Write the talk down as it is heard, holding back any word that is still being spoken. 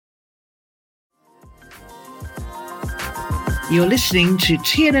You're listening to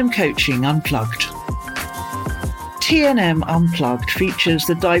T&M Coaching Unplugged. T&M Unplugged features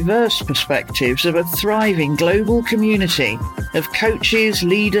the diverse perspectives of a thriving global community of coaches,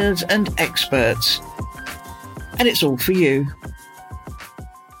 leaders, and experts. And it's all for you.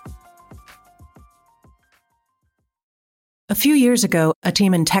 A few years ago, a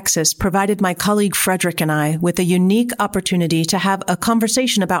team in Texas provided my colleague Frederick and I with a unique opportunity to have a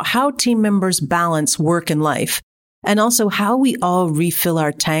conversation about how team members balance work and life, and also how we all refill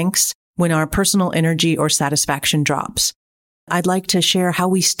our tanks when our personal energy or satisfaction drops. I'd like to share how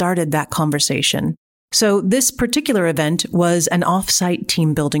we started that conversation. So this particular event was an off-site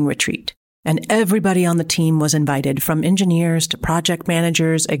team building retreat, and everybody on the team was invited, from engineers to project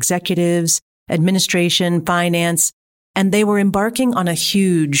managers, executives, administration, finance, and they were embarking on a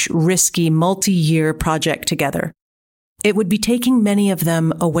huge, risky, multi-year project together. It would be taking many of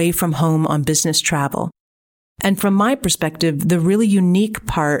them away from home on business travel. And from my perspective, the really unique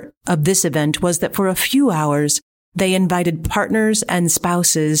part of this event was that for a few hours, they invited partners and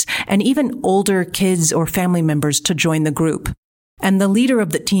spouses and even older kids or family members to join the group. And the leader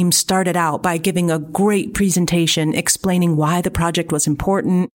of the team started out by giving a great presentation explaining why the project was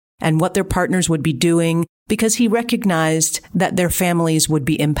important and what their partners would be doing, because he recognized that their families would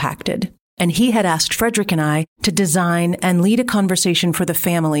be impacted. And he had asked Frederick and I to design and lead a conversation for the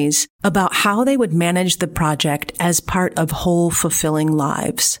families about how they would manage the project as part of whole, fulfilling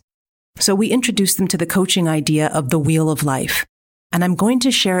lives. So we introduced them to the coaching idea of the wheel of life. And I'm going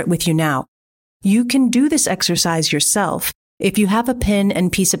to share it with you now. You can do this exercise yourself if you have a pen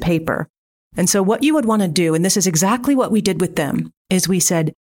and piece of paper. And so what you would want to do, and this is exactly what we did with them, is we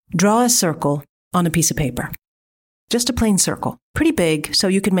said, draw a circle on a piece of paper. Just a plain circle, pretty big, so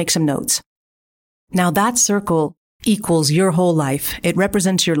you can make some notes. Now that circle equals your whole life. It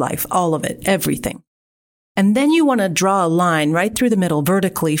represents your life, all of it, everything. And then you want to draw a line right through the middle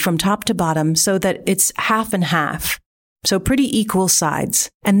vertically from top to bottom so that it's half and half. So pretty equal sides.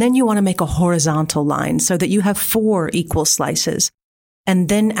 And then you want to make a horizontal line so that you have 4 equal slices. And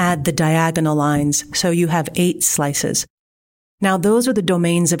then add the diagonal lines so you have 8 slices. Now those are the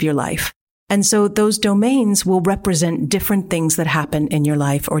domains of your life. And so those domains will represent different things that happen in your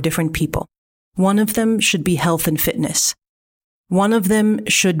life or different people. One of them should be health and fitness. One of them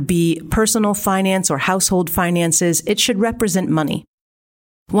should be personal finance or household finances. It should represent money.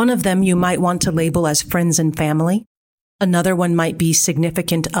 One of them you might want to label as friends and family. Another one might be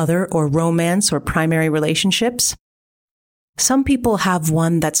significant other or romance or primary relationships. Some people have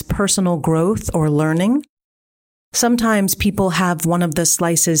one that's personal growth or learning. Sometimes people have one of the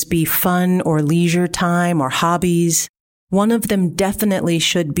slices be fun or leisure time or hobbies. One of them definitely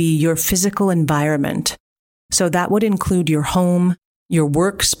should be your physical environment. So that would include your home, your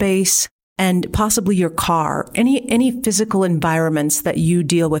workspace, and possibly your car, any physical environments that you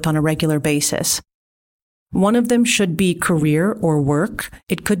deal with on a regular basis. One of them should be career or work.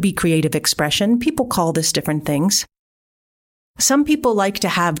 It could be creative expression. People call this different things. Some people like to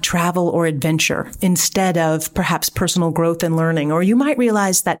have travel or adventure instead of perhaps personal growth and learning, or you might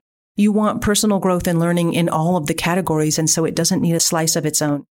realize that you want personal growth and learning in all of the categories, and so it doesn't need a slice of its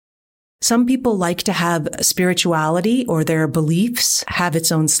own. Some people like to have spirituality or their beliefs have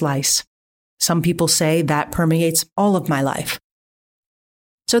its own slice. Some people say that permeates all of my life.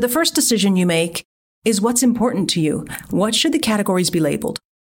 So the first decision you make is what's important to you. What should the categories be labeled?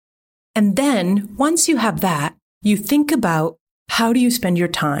 And then, once you have that, you think about how do you spend your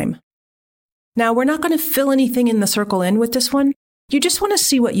time? Now, we're not going to fill anything in the circle in with this one. You just want to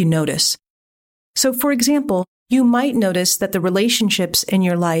see what you notice. So, for example, you might notice that the relationships in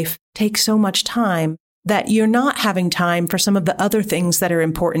your life take so much time that you're not having time for some of the other things that are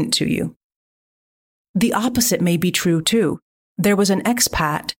important to you. The opposite may be true too. There was an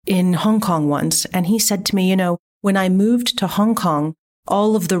expat in Hong Kong once, and he said to me, when I moved to Hong Kong,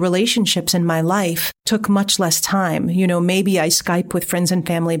 all of the relationships in my life took much less time. Maybe I Skype with friends and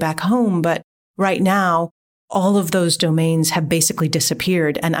family back home, but right now, all of those domains have basically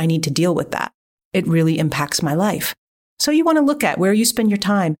disappeared, and I need to deal with that. It really impacts my life. So you want to look at where you spend your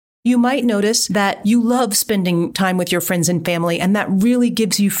time. You might notice that you love spending time with your friends and family, and that really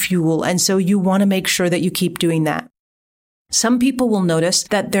gives you fuel, and so you want to make sure that you keep doing that. Some people will notice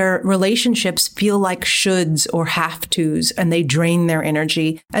that their relationships feel like shoulds or have-tos, and they drain their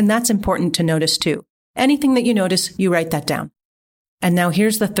energy, and that's important to notice too. Anything that you notice, you write that down. And now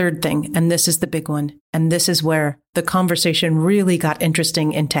here's the third thing, and this is the big one, and this is where the conversation really got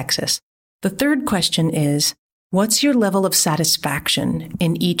interesting in Texas. The third question is, what's your level of satisfaction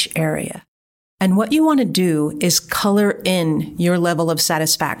in each area? And what you want to do is color in your level of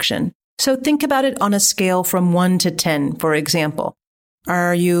satisfaction. So think about it on a scale from 1 to 10, for example.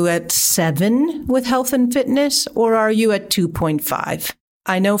 Are you at 7 with health and fitness, or are you at 2.5?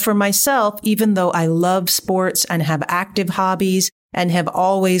 I know for myself, even though I love sports and have active hobbies and have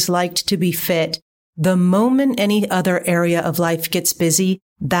always liked to be fit, the moment any other area of life gets busy,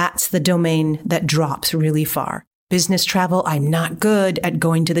 that's the domain that drops really far. Business travel, I'm not good at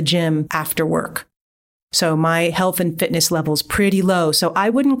going to the gym after work. So my health and fitness level's pretty low, so I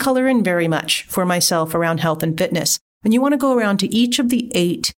wouldn't color in very much for myself around health and fitness. And you want to go around to each of the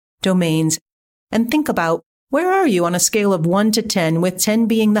 8 domains and think about, where are you on a scale of 1 to 10, with 10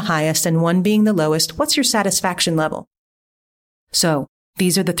 being the highest and 1 being the lowest? What's your satisfaction level? So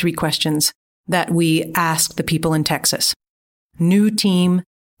these are the 3 questions that we asked the people in Texas. New team,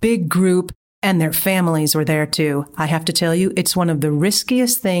 big group, and their families were there too. I have to tell you, it's one of the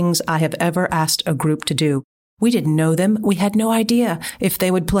riskiest things I have ever asked a group to do. We didn't know them. We had no idea if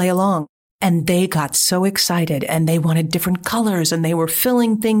they would play along. And they got so excited, and they wanted different colors, and they were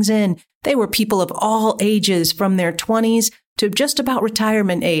filling things in. They were people of all ages, from their 20s to just about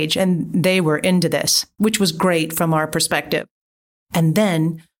retirement age, and they were into this, which was great from our perspective. And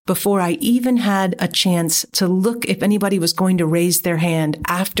then, before I even had a chance to look if anybody was going to raise their hand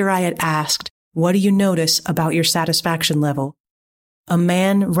after I had asked, what do you notice about your satisfaction level? A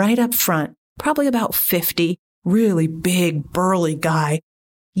man right up front, probably about 50, really big, burly guy,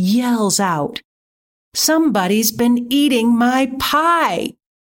 yells out, "Somebody's been eating my pie."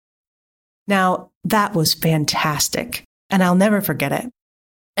 Now, that was fantastic, and I'll never forget it.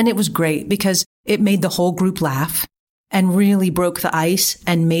 And it was great because it made the whole group laugh and really broke the ice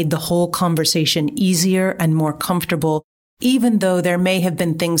and made the whole conversation easier and more comfortable, even though there may have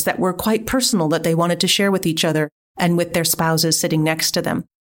been things that were quite personal that they wanted to share with each other and with their spouses sitting next to them.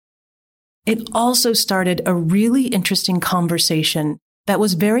 It also started a really interesting conversation that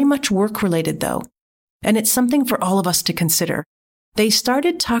was very much work-related, though, and it's something for all of us to consider. They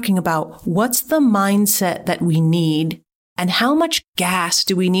started talking about what's the mindset that we need and how much gas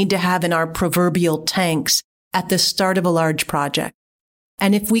do we need to have in our proverbial tanks at the start of a large project.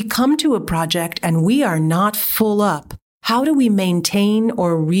 And if we come to a project and we are not full up, how do we maintain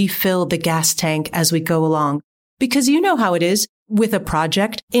or refill the gas tank as we go along? Because you know how it is. With a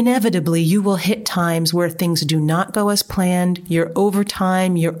project, inevitably you will hit times where things do not go as planned, you're over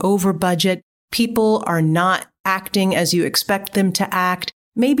time, you're over budget, people are not acting as you expect them to act.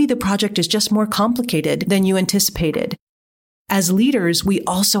 Maybe the project is just more complicated than you anticipated. As leaders, we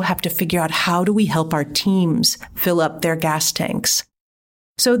also have to figure out, how do we help our teams fill up their gas tanks?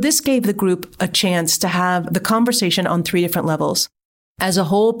 So this gave the group a chance to have the conversation on 3 different levels. As a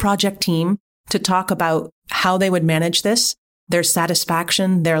whole project team, to talk about how they would manage this, their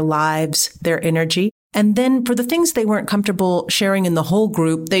satisfaction, their lives, their energy. And then for the things they weren't comfortable sharing in the whole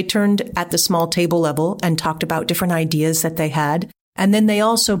group, they turned at the small table level and talked about different ideas that they had. And then they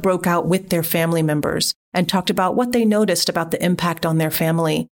also broke out with their family members and talked about what they noticed about the impact on their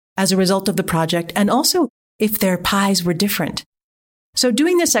family as a result of the project, and also if their pies were different. So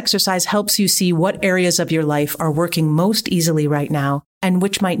doing this exercise helps you see what areas of your life are working most easily right now and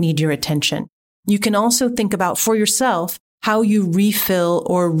which might need your attention. You can also think about for yourself how you refill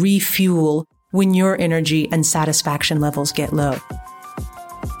or refuel when your energy and satisfaction levels get low.